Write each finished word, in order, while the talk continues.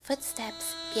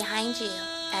footsteps behind you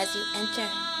as you enter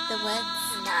the woods.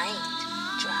 Night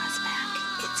draws back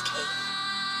its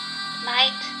cape.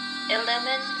 Light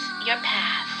illumines your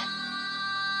path.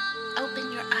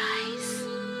 Open your eyes.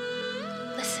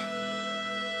 Listen.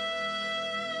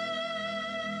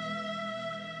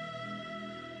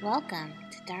 Welcome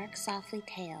to Dark Softly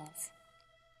Tales.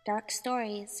 Dark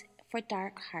stories for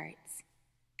dark hearts.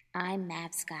 I'm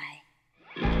Mav Sky.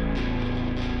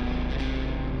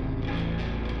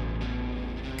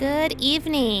 Good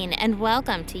evening and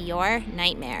welcome to Your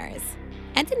Nightmares.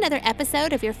 And another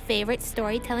episode of your favorite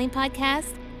storytelling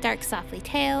podcast, Dark Softly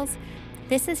Tales.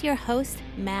 This is your host,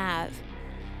 Mav.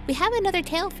 We have another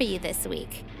tale for you this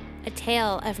week. A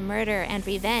tale of murder and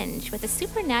revenge with a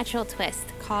supernatural twist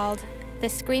called The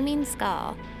Screaming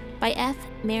Skull by F.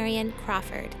 Marion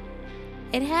Crawford.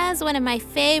 It has one of my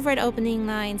favorite opening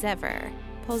lines ever.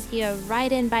 Pulls you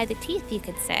right in by the teeth, you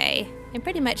could say, and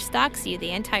pretty much stalks you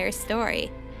the entire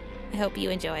story. I hope you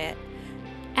enjoy it.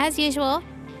 As usual,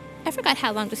 I forgot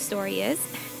how long the story is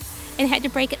and had to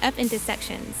break it up into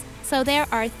sections. So there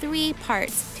are 3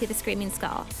 parts to The Screaming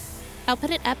Skull. I'll put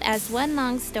it up as one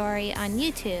long story on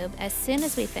YouTube as soon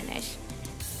as we finish.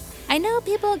 I know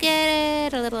people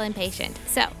get a little impatient,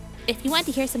 so if you want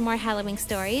to hear some more Halloween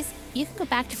stories, you can go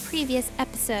back to previous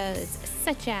episodes,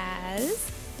 such as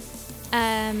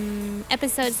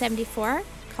episode 74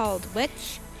 called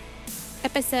Witch,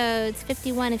 episodes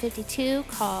 51 and 52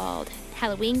 called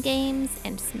Halloween Games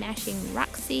and Smashing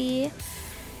Roxy.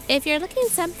 If you're looking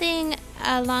something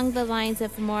along the lines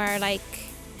of more like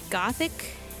gothic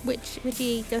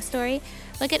witchy ghost story,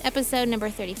 look at episode number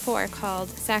 34 called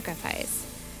Sacrifice.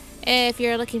 If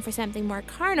you're looking for something more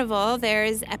carnival,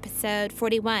 there's episode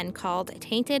 41 called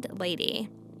Tainted Lady.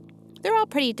 They're all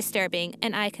pretty disturbing,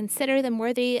 and I consider them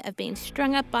worthy of being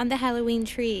strung up on the Halloween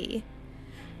tree,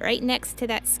 right next to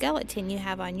that skeleton you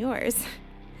have on yours.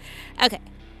 Okay,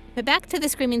 but back to The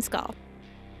Screaming Skull.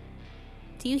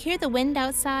 Do you hear the wind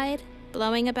outside,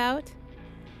 blowing about?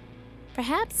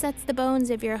 Perhaps that's the bones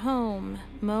of your home,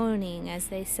 moaning as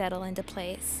they settle into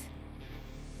place.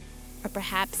 Or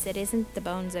perhaps it isn't the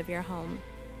bones of your home,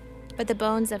 but the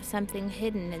bones of something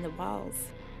hidden in the walls.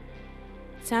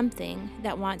 Something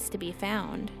that wants to be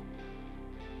found.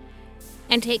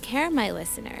 And take care, my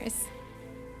listeners,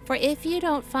 for if you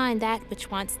don't find that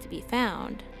which wants to be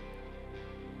found,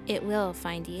 it will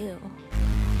find you.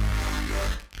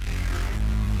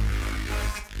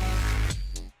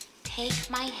 Take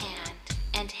my hand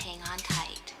and hang on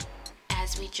tight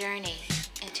as we journey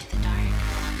into the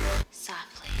dark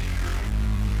softly.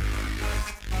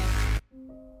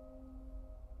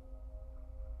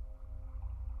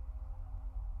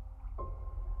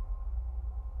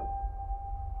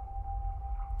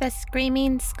 The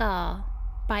Screaming Skull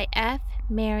by F.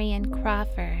 Marion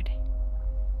Crawford.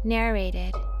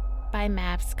 Narrated by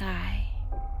Mav Sky.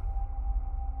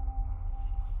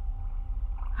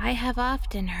 I have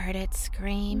often heard it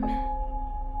scream.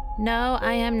 No,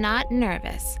 I am not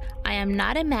nervous. I am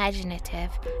not imaginative,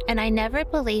 and I never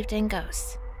believed in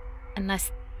ghosts.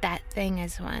 Unless that thing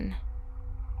is one.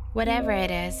 Whatever it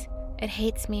is, it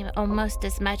hates me almost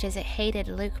as much as it hated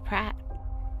Luke Pratt,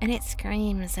 and it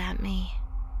screams at me.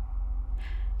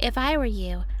 If I were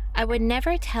you, I would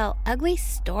never tell ugly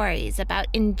stories about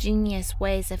ingenious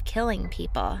ways of killing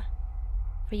people.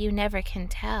 For you never can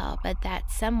tell but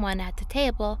that someone at the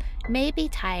table may be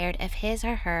tired of his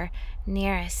or her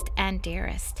nearest and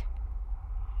dearest.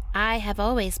 I have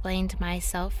always blamed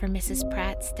myself for Mrs.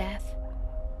 Pratt's death,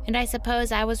 and I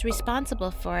suppose I was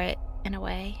responsible for it, in a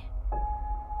way.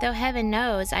 Though heaven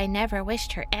knows I never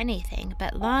wished her anything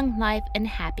but long life and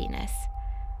happiness.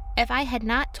 If I had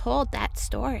not told that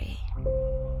story,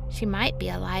 she might be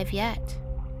alive yet.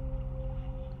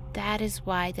 That is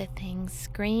why the thing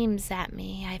screams at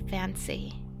me, I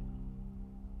fancy.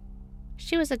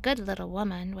 She was a good little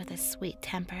woman with a sweet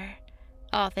temper,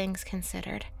 all things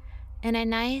considered, and a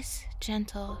nice,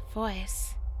 gentle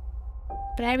voice.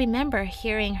 But I remember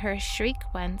hearing her shriek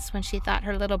once when she thought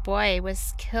her little boy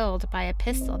was killed by a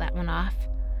pistol that went off,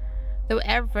 though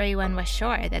everyone was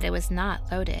sure that it was not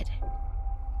loaded.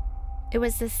 It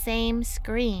was the same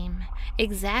scream,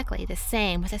 exactly the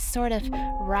same, with a sort of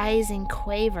rising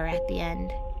quaver at the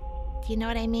end. Do you know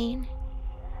what I mean?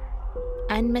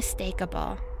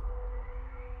 Unmistakable.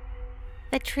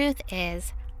 The truth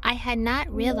is, I had not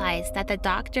realized that the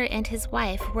doctor and his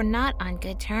wife were not on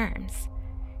good terms.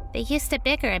 They used to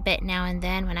bicker a bit now and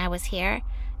then when I was here,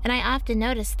 and I often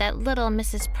noticed that little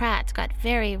Mrs. Pratt got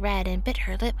very red and bit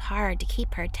her lip hard to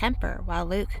keep her temper while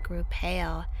Luke grew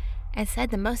pale and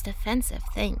said the most offensive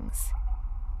things.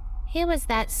 He was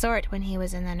that sort when he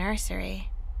was in the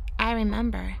nursery. I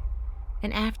remember.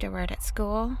 And afterward at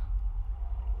school.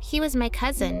 He was my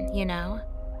cousin, you know.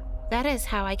 That is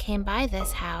how I came by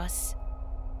this house.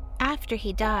 After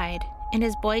he died, and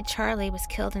his boy Charlie was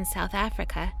killed in South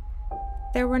Africa,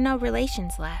 there were no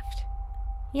relations left.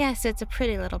 Yes, it's a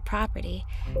pretty little property,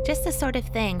 just the sort of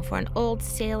thing for an old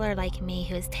sailor like me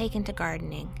who is taken to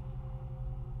gardening.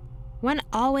 One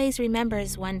always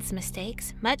remembers one's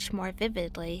mistakes much more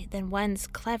vividly than one's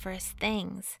cleverest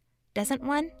things, doesn't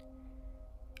one?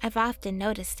 I've often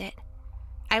noticed it.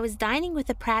 I was dining with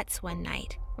the Pratts one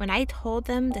night when I told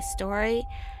them the story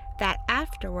that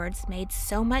afterwards made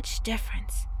so much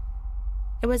difference.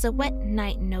 It was a wet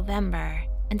night in November,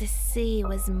 and the sea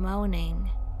was moaning.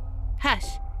 Hush!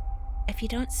 If you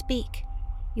don't speak,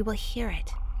 you will hear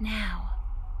it now.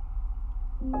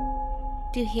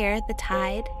 Do you hear the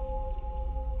tide?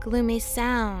 Gloomy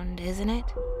sound, isn't it?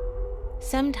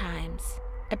 Sometimes,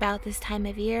 about this time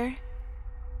of year.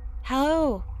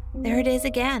 Hello, there it is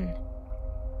again.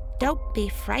 Don't be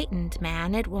frightened,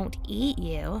 man, it won't eat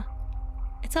you.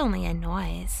 It's only a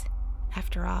noise,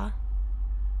 after all.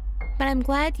 But I'm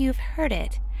glad you've heard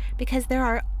it, because there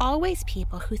are always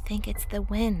people who think it's the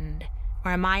wind,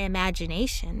 or my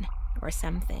imagination, or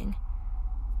something.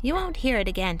 You won't hear it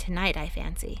again tonight, I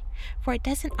fancy, for it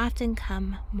doesn't often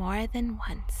come more than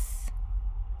once.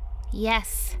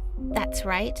 Yes, that's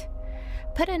right.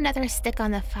 Put another stick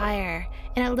on the fire,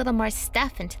 and a little more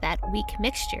stuff into that weak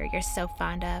mixture you're so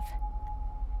fond of.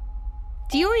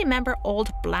 Do you remember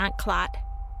old Blancklot,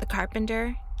 the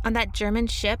carpenter, on that German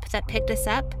ship that picked us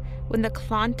up when the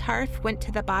Clontarf went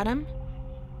to the bottom?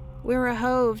 We were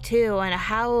hove to in a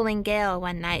howling gale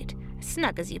one night,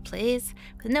 snug as you please,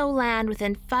 with no land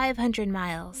within 500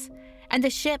 miles, and the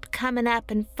ship comin'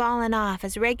 up and fallin' off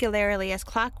as regularly as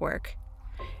clockwork.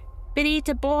 Biddy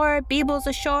to board, Beebles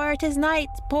ashore, 'tis night,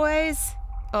 boys,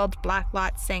 old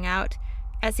Blacklot sang out,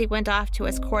 as he went off to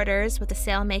his quarters with the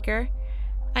sailmaker.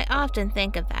 I often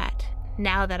think of that,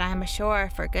 now that I'm ashore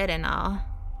for good and all.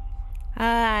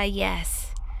 Ah,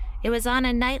 yes, it was on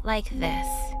a night like this,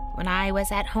 when I was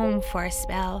at home for a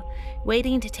spell,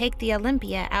 waiting to take the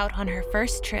Olympia out on her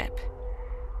first trip.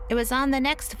 It was on the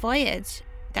next voyage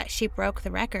that she broke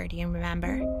the record, you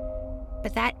remember.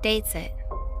 But that dates it.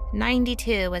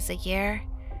 92 was the year,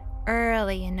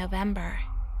 early in November.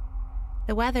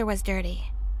 The weather was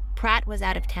dirty, Pratt was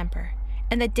out of temper,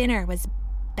 and the dinner was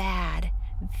bad,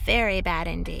 very bad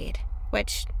indeed,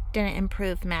 which didn't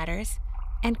improve matters,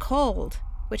 and cold,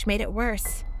 which made it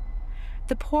worse.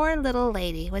 The poor little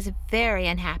lady was very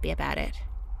unhappy about it,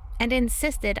 and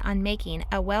insisted on making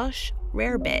a Welsh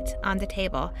rarebit on the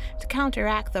table to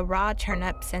counteract the raw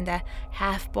turnips and the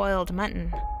half-boiled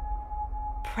mutton.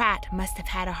 Pratt must have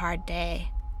had a hard day.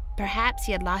 Perhaps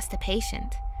he had lost a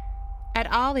patient.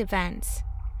 At all events,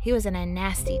 he was in a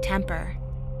nasty temper.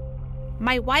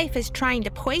 "My wife is trying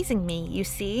to poison me, you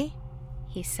see,"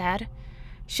 he said.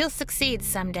 "She'll succeed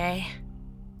someday."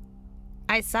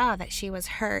 I saw that she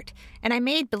was hurt, and I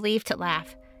made believe to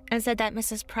laugh, and said that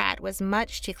Mrs. Pratt was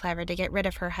much too clever to get rid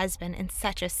of her husband in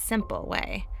such a simple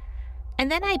way. And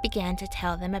then I began to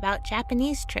tell them about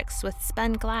Japanese tricks with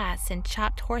spun glass and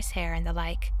chopped horsehair and the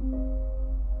like.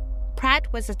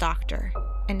 Pratt was a doctor,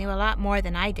 and knew a lot more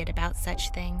than I did about such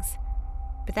things,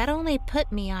 but that only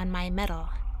put me on my mettle,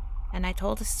 and I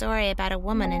told a story about a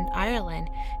woman in Ireland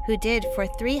who did for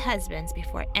 3 husbands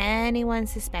before anyone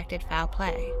suspected foul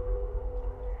play.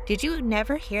 Did you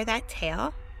never hear that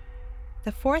tale?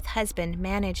 The 4th husband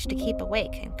managed to keep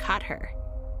awake and caught her,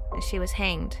 and she was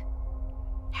hanged.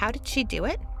 How did she do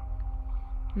it?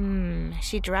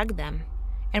 She drugged them,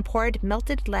 and poured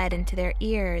melted lead into their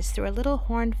ears through a little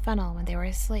horn funnel when they were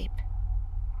asleep.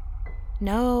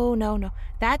 No,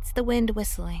 that's the wind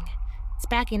whistling. It's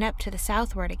backing up to the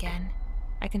southward again.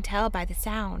 I can tell by the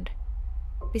sound.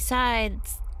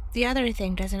 Besides, the other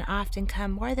thing doesn't often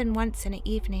come more than once in an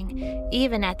evening,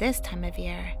 even at this time of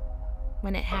year,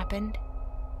 when it happened.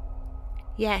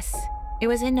 Yes, it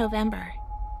was in November.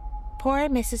 Poor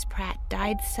Mrs. Pratt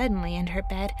died suddenly in her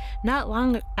bed not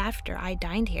long after I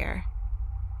dined here.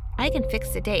 I can fix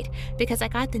the date because I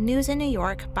got the news in New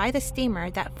York by the steamer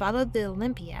that followed the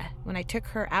Olympia when I took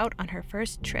her out on her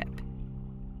first trip.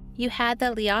 You had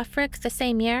the Leofric the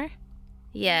same year?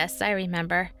 Yes, I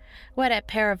remember. What a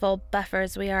pair of old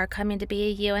buffers we are coming to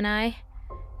be, you and I.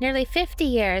 Nearly 50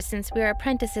 years since we were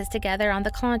apprentices together on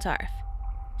the Clontarf.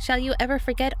 Shall you ever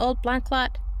forget old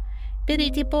Blancklot?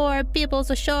 Biddy de board, Beebles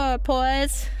ashore,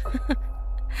 boys.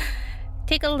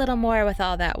 Take a little more with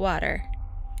all that water.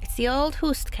 It's the old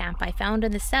Hoostcamp I found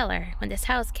in the cellar when this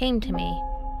house came to me.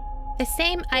 The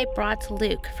same I brought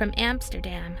Luke from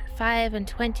Amsterdam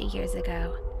 25 years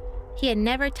ago. He had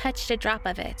never touched a drop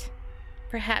of it.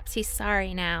 Perhaps he's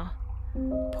sorry now.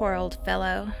 Poor old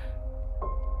fellow.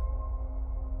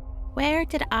 Where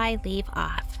did I leave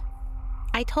off?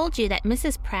 I told you that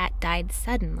Mrs. Pratt died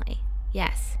suddenly.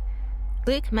 Yes.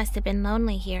 Luke must have been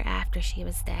lonely here after she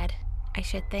was dead, I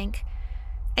should think.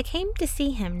 I came to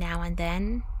see him now and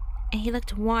then, and he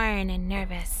looked worn and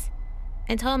nervous,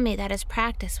 and told me that his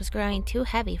practice was growing too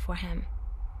heavy for him,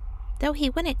 though he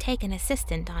wouldn't take an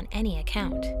assistant on any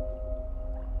account.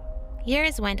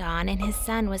 Years went on, and his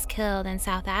son was killed in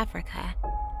South Africa,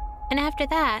 and after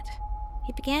that,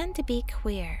 he began to be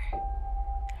queer.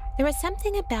 There was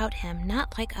something about him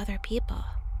not like other people.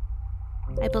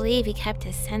 I believe he kept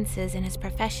his senses in his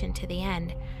profession to the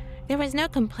end. There was no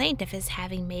complaint of his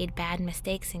having made bad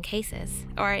mistakes in cases,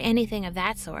 or anything of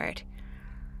that sort.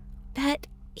 But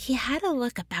he had a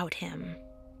look about him.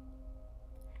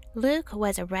 Luke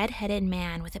was a red-headed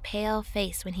man with a pale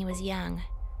face when he was young,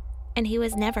 and he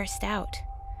was never stout.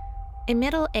 In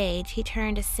middle age, he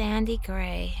turned a sandy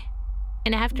gray,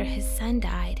 and after his son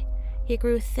died, he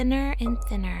grew thinner and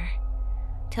thinner,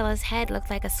 till his head looked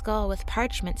like a skull with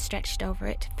parchment stretched over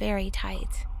it very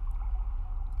tight.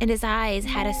 And his eyes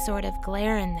had a sort of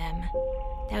glare in them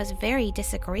that was very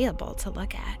disagreeable to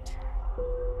look at.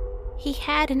 He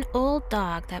had an old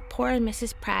dog that poor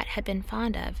Mrs. Pratt had been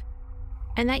fond of,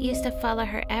 and that used to follow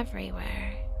her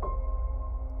everywhere.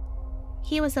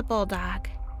 He was a bulldog,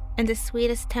 and the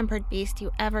sweetest-tempered beast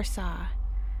you ever saw,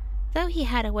 though he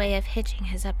had a way of hitching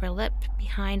his upper lip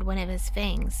behind one of his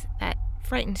fangs that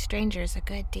frightened strangers a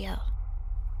good deal.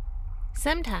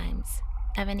 Sometimes,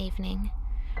 of an evening,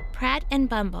 Pratt and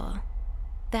Bumble,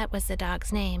 that was the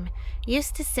dog's name,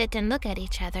 used to sit and look at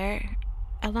each other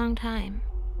a long time,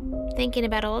 thinking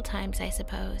about old times, I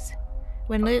suppose,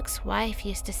 when Luke's wife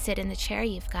used to sit in the chair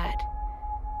you've got.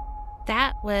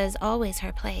 That was always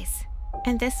her place,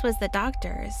 and this was the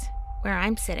doctor's, where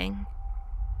I'm sitting.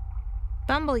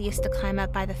 Bumble used to climb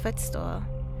up by the footstool.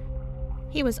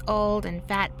 He was old and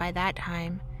fat by that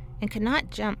time, and could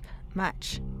not jump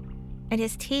much, and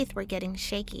his teeth were getting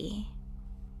shaky.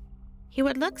 He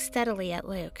would look steadily at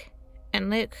Luke, and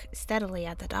Luke steadily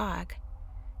at the dog,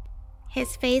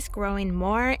 his face growing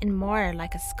more and more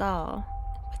like a skull,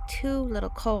 with two little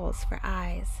coals for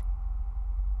eyes.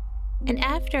 And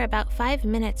after about 5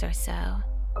 minutes or so,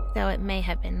 though it may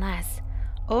have been less,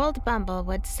 old Bumble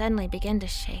would suddenly begin to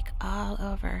shake all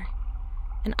over,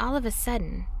 and all of a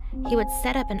sudden, he would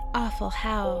set up an awful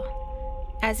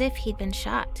howl, as if he'd been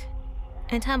shot,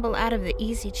 and tumble out of the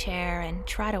easy chair and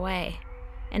trot away,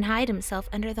 and hide himself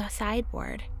under the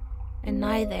sideboard, and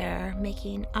lie there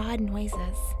making odd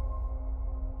noises.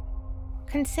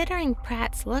 Considering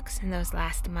Pratt's looks in those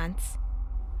last months,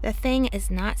 the thing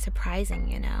is not surprising,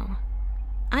 you know.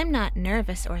 I'm not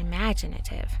nervous or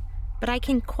imaginative, but I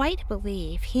can quite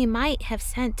believe he might have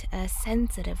sent a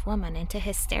sensitive woman into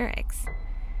hysterics.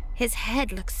 His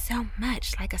head looks so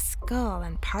much like a skull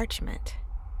and parchment.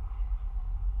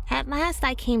 At last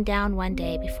I came down one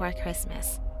day before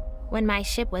Christmas, when my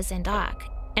ship was in dock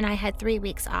and I had 3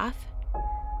 weeks off.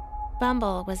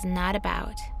 Bumble was not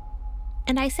about,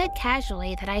 and I said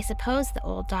casually that I supposed the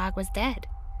old dog was dead.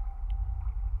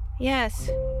 "Yes,"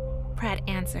 Pratt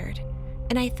answered,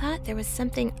 and I thought there was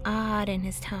something odd in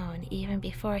his tone even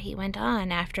before he went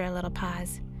on after a little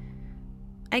pause.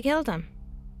 "I killed him,"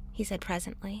 he said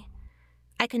presently.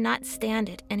 "I could not stand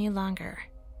it any longer."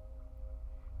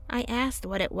 I asked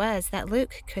what it was that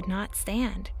Luke could not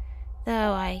stand,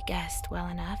 though I guessed well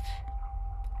enough.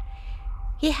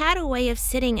 He had a way of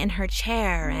sitting in her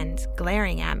chair and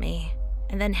glaring at me,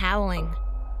 and then howling.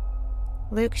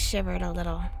 Luke shivered a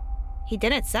little. He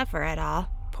didn't suffer at all,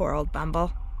 poor old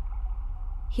Bumble.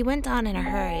 He went on in a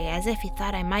hurry, as if he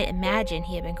thought I might imagine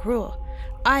he had been cruel.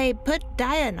 "I put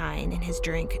Dianine in his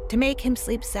drink to make him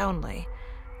sleep soundly,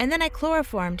 and then I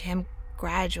chloroformed him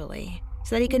gradually,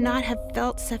 so that he could not have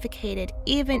felt suffocated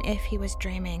even if he was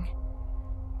dreaming.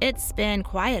 It's been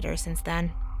quieter since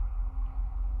then."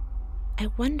 I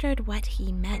wondered what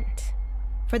he meant,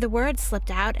 for the words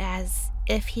slipped out as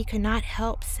if he could not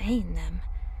help saying them.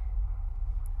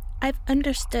 I've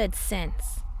understood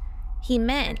since. He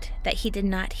meant that he did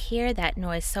not hear that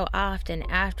noise so often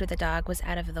after the dog was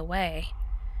out of the way.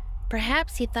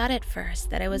 Perhaps he thought at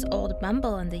first that it was old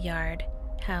Bumble in the yard,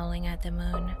 howling at the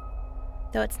moon.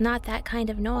 Though it's not that kind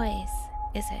of noise,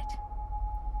 is it?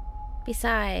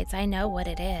 Besides, I know what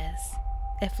it is,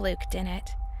 if Luke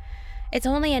didn't. It's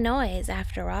only a noise,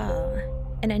 after all,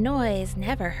 and a noise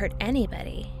never hurt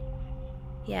anybody.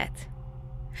 Yet.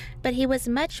 But he was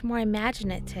much more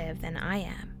imaginative than I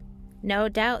am. No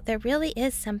doubt there really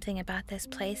is something about this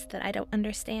place that I don't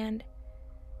understand.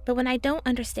 But when I don't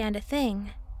understand a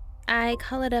thing, I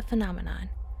call it a phenomenon,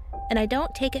 and I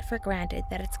don't take it for granted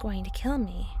that it's going to kill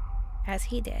me, as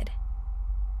he did.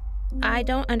 I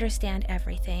don't understand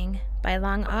everything, by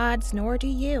long odds, nor do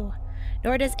you,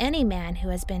 nor does any man who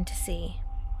has been to sea.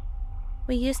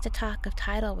 We used to talk of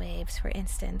tidal waves, for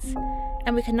instance,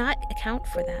 and we could not account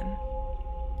for them.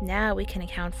 Now we can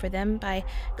account for them by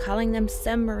calling them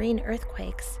submarine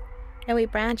earthquakes, and we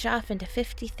branch off into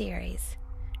 50 theories,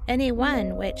 any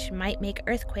one which might make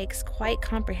earthquakes quite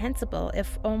comprehensible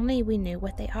if only we knew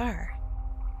what they are.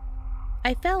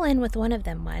 I fell in with one of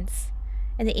them once,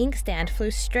 and the inkstand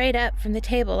flew straight up from the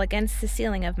table against the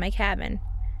ceiling of my cabin.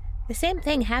 The same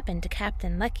thing happened to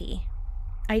Captain Lucky.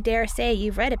 I dare say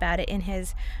you've read about it in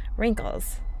his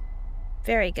Wrinkles.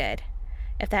 Very good.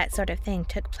 If that sort of thing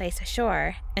took place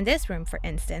ashore, in this room for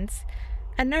instance,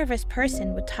 a nervous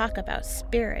person would talk about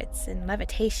spirits and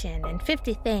levitation and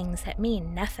 50 things that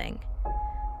mean nothing,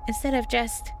 instead of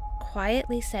just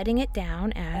quietly setting it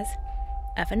down as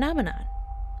a phenomenon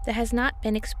that has not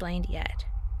been explained yet.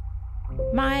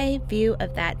 My view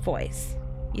of that voice,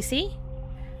 you see?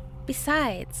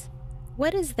 Besides,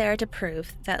 what is there to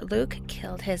prove that Luke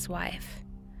killed his wife?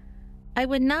 I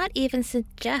would not even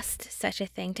suggest such a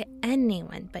thing to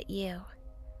anyone but you.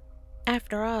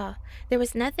 After all, there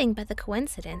was nothing but the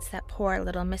coincidence that poor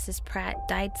little Mrs. Pratt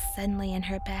died suddenly in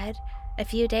her bed a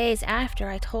few days after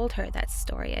I told her that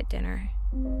story at dinner.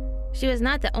 She was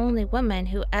not the only woman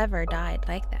who ever died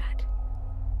like that.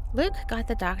 Luke got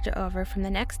the doctor over from the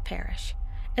next parish,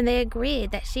 and they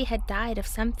agreed that she had died of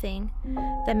something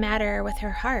the matter with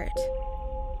her heart.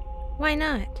 Why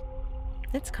not?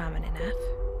 It's common enough.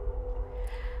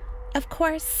 Of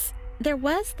course, there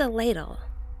was the ladle.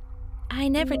 I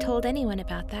never told anyone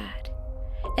about that,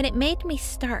 and it made me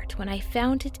start when I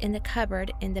found it in the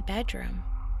cupboard in the bedroom.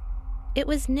 It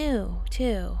was new,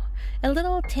 too, a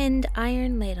little tinned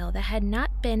iron ladle that had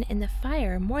not been in the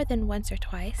fire more than once or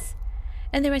twice,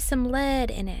 and there was some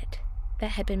lead in it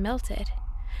that had been melted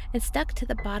and stuck to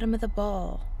the bottom of the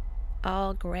bowl,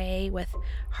 all gray with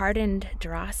hardened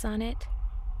dross on it.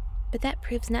 But that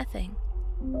proves nothing.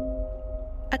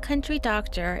 A country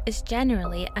doctor is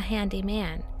generally a handy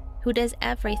man who does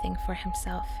everything for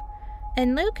himself,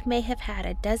 and Luke may have had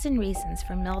a dozen reasons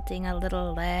for melting a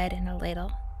little lead in a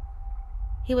ladle.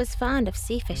 He was fond of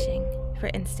sea fishing, for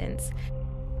instance,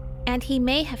 and he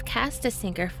may have cast a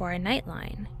sinker for a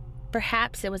nightline.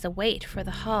 Perhaps it was a weight for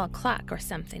the hall clock or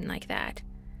something like that.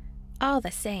 All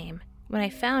the same, when I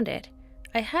found it,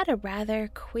 I had a rather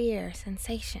queer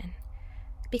sensation,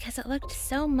 because it looked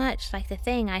so much like the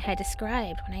thing I had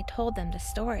described when I told them the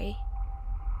story.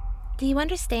 Do you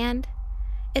understand?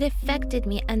 It affected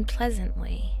me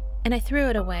unpleasantly, and I threw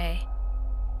it away.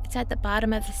 It's at the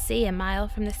bottom of the sea a mile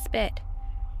from the spit,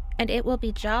 and it will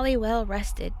be jolly well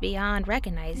rusted beyond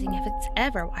recognizing if it's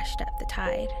ever washed up the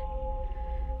tide.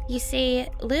 You see,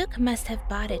 Luke must have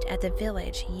bought it at the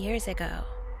village years ago,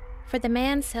 for the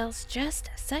man sells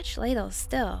just such ladles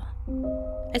still.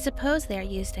 I suppose they are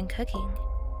used in cooking.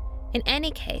 In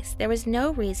any case, there was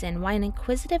no reason why an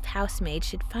inquisitive housemaid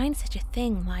should find such a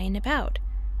thing lying about,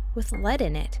 with lead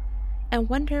in it, and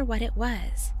wonder what it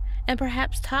was, and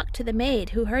perhaps talk to the maid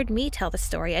who heard me tell the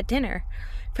story at dinner,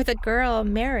 for the girl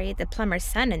married the plumber's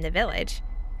son in the village,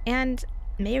 and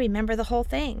may remember the whole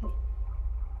thing.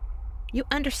 You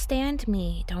understand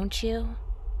me, don't you?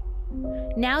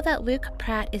 Now that Luke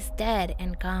Pratt is dead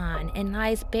and gone and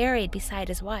lies buried beside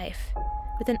his wife,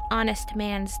 with an honest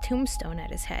man's tombstone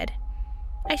at his head,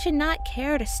 I should not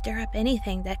care to stir up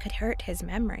anything that could hurt his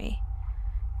memory.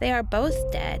 They are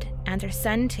both dead, and their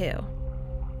son too.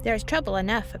 There is trouble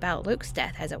enough about Luke's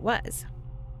death as it was.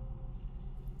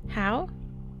 How?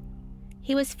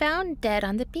 He was found dead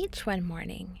on the beach one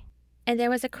morning, and there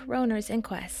was a coroner's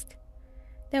inquest.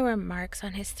 There were marks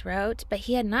on his throat, but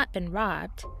he had not been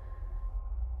robbed.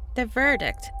 The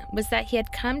verdict was that he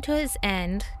had come to his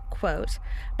end, quote,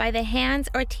 by the hands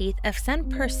or teeth of some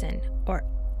person or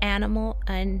animal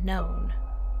unknown,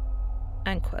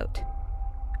 unquote.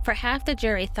 For half the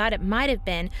jury thought it might have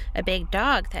been a big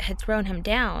dog that had thrown him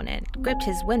down and gripped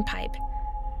his windpipe,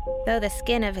 though the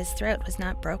skin of his throat was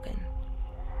not broken.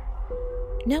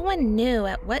 No one knew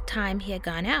at what time he had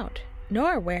gone out,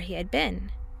 nor where he had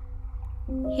been.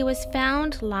 He was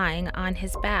found lying on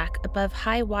his back above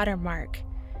high water mark,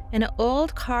 and an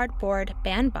old cardboard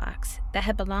bandbox that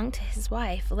had belonged to his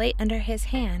wife lay under his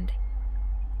hand,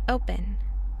 open.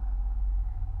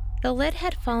 The lid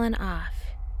had fallen off.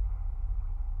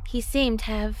 He seemed to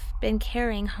have been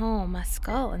carrying home a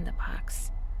skull in the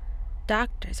box.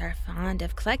 Doctors are fond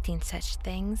of collecting such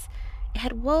things. It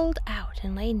had rolled out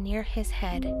and lay near his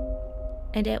head.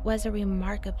 and it was a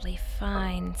remarkably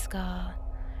fine skull.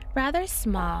 Rather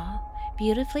small,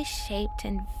 beautifully shaped,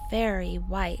 and very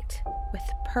white, with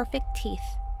perfect teeth.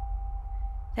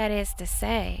 That is to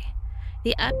say,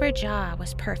 the upper jaw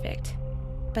was perfect,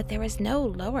 but there was no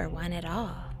lower one at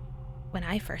all when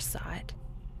I first saw it.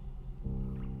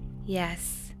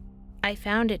 Yes, I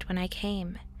found it when I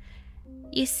came.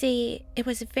 You see, it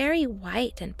was very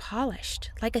white and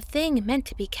polished, like a thing meant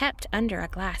to be kept under a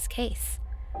glass case.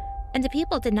 And the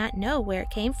people did not know where it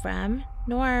came from,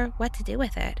 nor what to do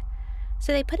with it,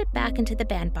 so they put it back into the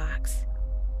bandbox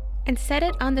and set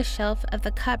it on the shelf of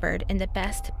the cupboard in the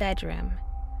best bedroom.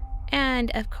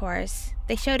 And, of course,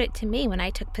 they showed it to me when I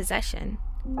took possession.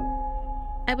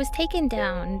 I was taken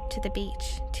down to the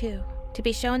beach, too, to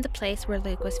be shown the place where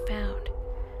Luke was found.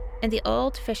 And the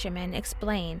old fisherman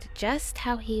explained just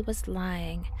how he was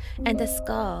lying, and the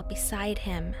skull beside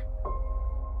him.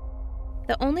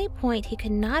 The only point he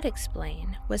could not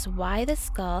explain was why the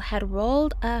skull had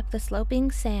rolled up the sloping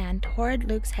sand toward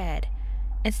Luke's head,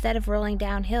 instead of rolling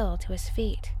downhill to his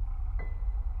feet.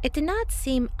 It did not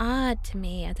seem odd to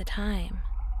me at the time,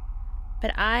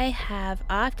 but I have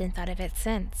often thought of it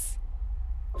since,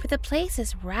 for the place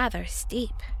is rather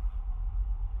steep.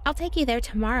 I'll take you there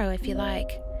tomorrow if you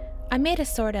like. I made a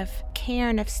sort of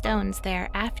cairn of stones there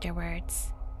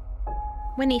afterwards.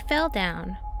 When he fell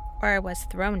down, or was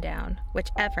thrown down,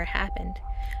 whichever happened,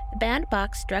 the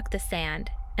bandbox struck the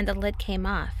sand, and the lid came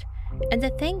off, and the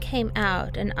thing came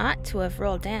out and ought to have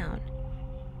rolled down.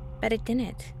 But it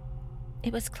didn't.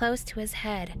 It was close to his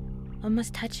head,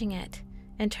 almost touching it,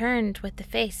 and turned with the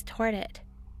face toward it.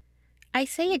 I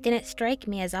say it didn't strike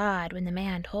me as odd when the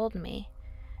man told me,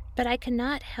 but I could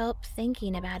not help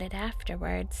thinking about it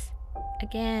afterwards,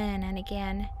 again and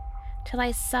again, till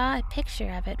I saw a picture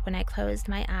of it when I closed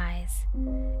my eyes.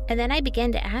 And then I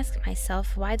began to ask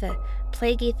myself why the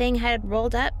plaguey thing had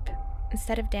rolled up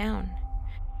instead of down,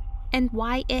 and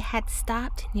why it had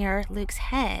stopped near Luke's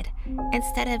head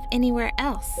instead of anywhere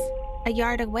else, a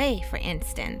yard away, for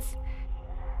instance.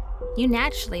 You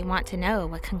naturally want to know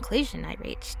what conclusion I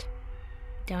reached,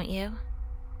 don't you?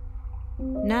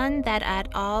 None that at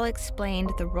all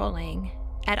explained the rolling,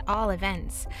 at all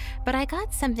events, but I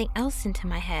got something else into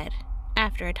my head,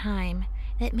 after a time,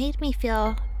 that made me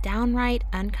feel downright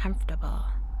uncomfortable.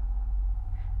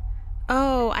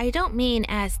 Oh, I don't mean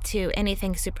as to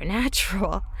anything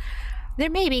supernatural. There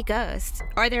may be ghosts,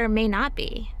 or there may not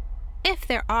be. If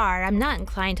there are, I'm not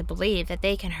inclined to believe that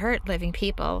they can hurt living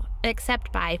people,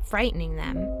 except by frightening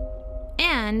them.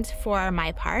 And, for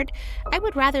my part, I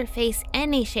would rather face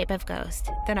any shape of ghost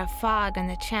than a fog on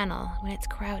the channel when it's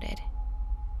crowded.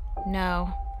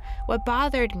 No, what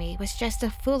bothered me was just a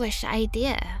foolish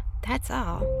idea, that's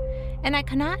all, and I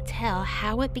cannot tell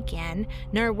how it began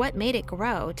nor what made it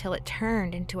grow till it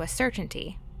turned into a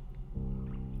certainty.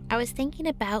 I was thinking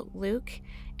about Luke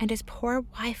and his poor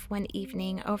wife one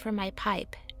evening over my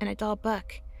pipe and a dull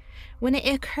book, when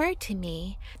it occurred to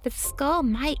me that the skull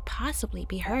might possibly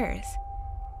be hers.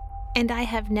 And I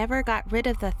have never got rid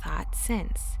of the thought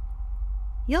since.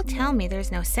 You'll tell me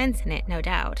there's no sense in it, no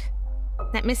doubt.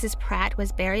 That Mrs. Pratt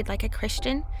was buried like a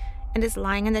Christian and is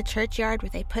lying in the churchyard where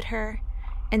they put her,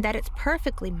 and that it's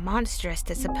perfectly monstrous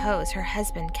to suppose her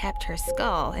husband kept her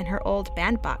skull in her old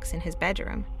bandbox in his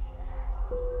bedroom.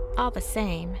 All the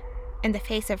same, in the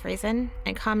face of reason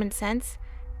and common sense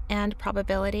and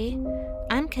probability,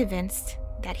 I'm convinced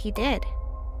that he did.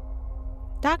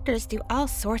 Doctors do all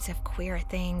sorts of queer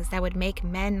things that would make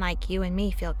men like you and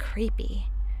me feel creepy,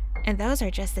 and those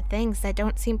are just the things that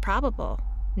don't seem probable,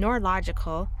 nor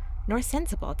logical, nor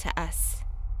sensible to us.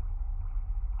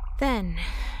 Then,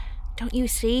 don't you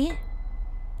see?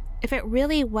 If it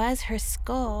really was her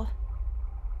skull,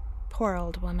 poor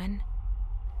old woman,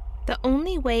 the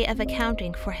only way of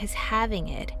accounting for his having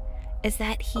it is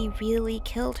that he really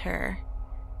killed her,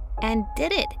 and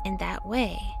did it in that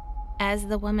way, as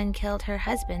the woman killed her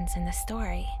husbands in the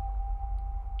story,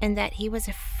 and that he was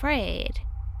afraid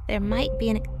there might be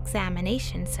an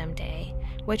examination someday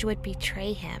which would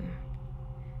betray him.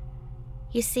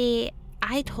 You see,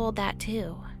 I told that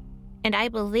too, and I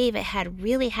believe it had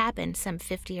really happened some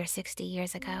 50 or 60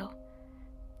 years ago.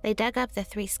 They dug up the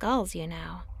 3 skulls, you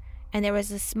know, and there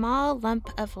was a small lump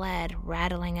of lead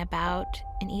rattling about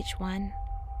in each one.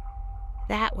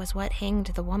 That was what hanged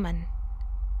the woman.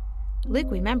 Luke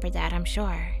remembered that, I'm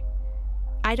sure.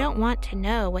 I don't want to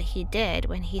know what he did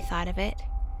when he thought of it.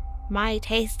 My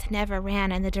taste never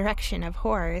ran in the direction of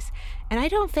horrors, and I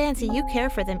don't fancy you care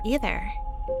for them either.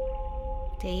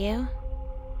 Do you?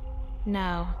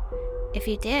 No. If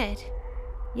you did,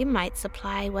 you might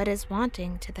supply what is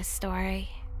wanting to the story.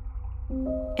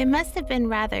 It must have been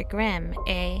rather grim,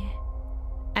 eh?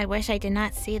 I wish I did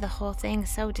not see the whole thing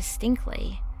so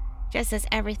distinctly, just as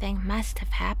everything must have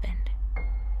happened.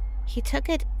 He took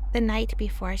it the night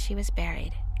before she was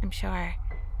buried, I'm sure,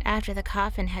 after the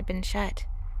coffin had been shut,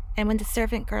 and when the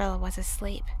servant girl was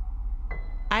asleep.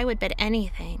 I would bet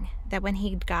anything that when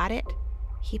he got it,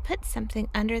 he put something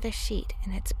under the sheet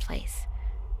in its place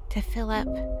to fill up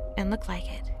and look like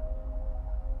it.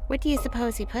 What do you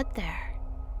suppose he put there,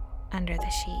 under the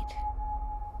sheet?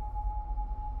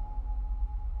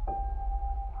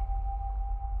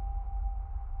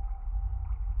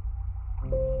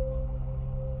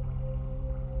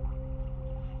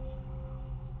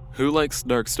 Who likes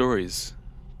dark stories?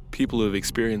 People who have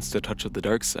experienced a touch of the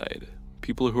dark side.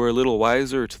 People who are a little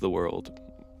wiser to the world.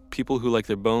 People who like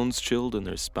their bones chilled and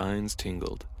their spines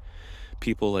tingled.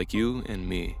 People like you and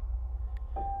me.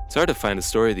 It's hard to find a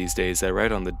story these days that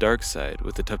write on the dark side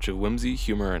with a touch of whimsy,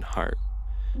 humor, and heart.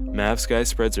 Mavsky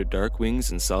spreads her dark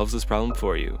wings and solves this problem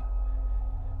for you.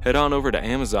 Head on over to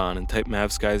Amazon and type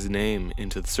Mavsky's name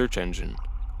into the search engine.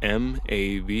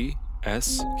 Mavskye.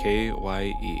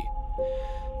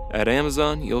 At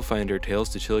Amazon, you'll find her Tales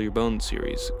to Chill Your Bones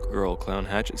series, Girl Clown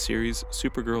Hatchet series,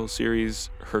 Supergirl series,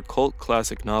 her cult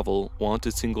classic novel,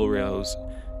 Wanted Single Rouse,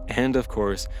 and of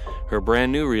course, her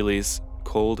brand new release,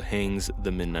 Cold Hangs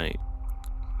the Midnight.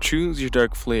 Choose your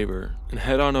dark flavor and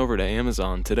head on over to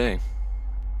Amazon today.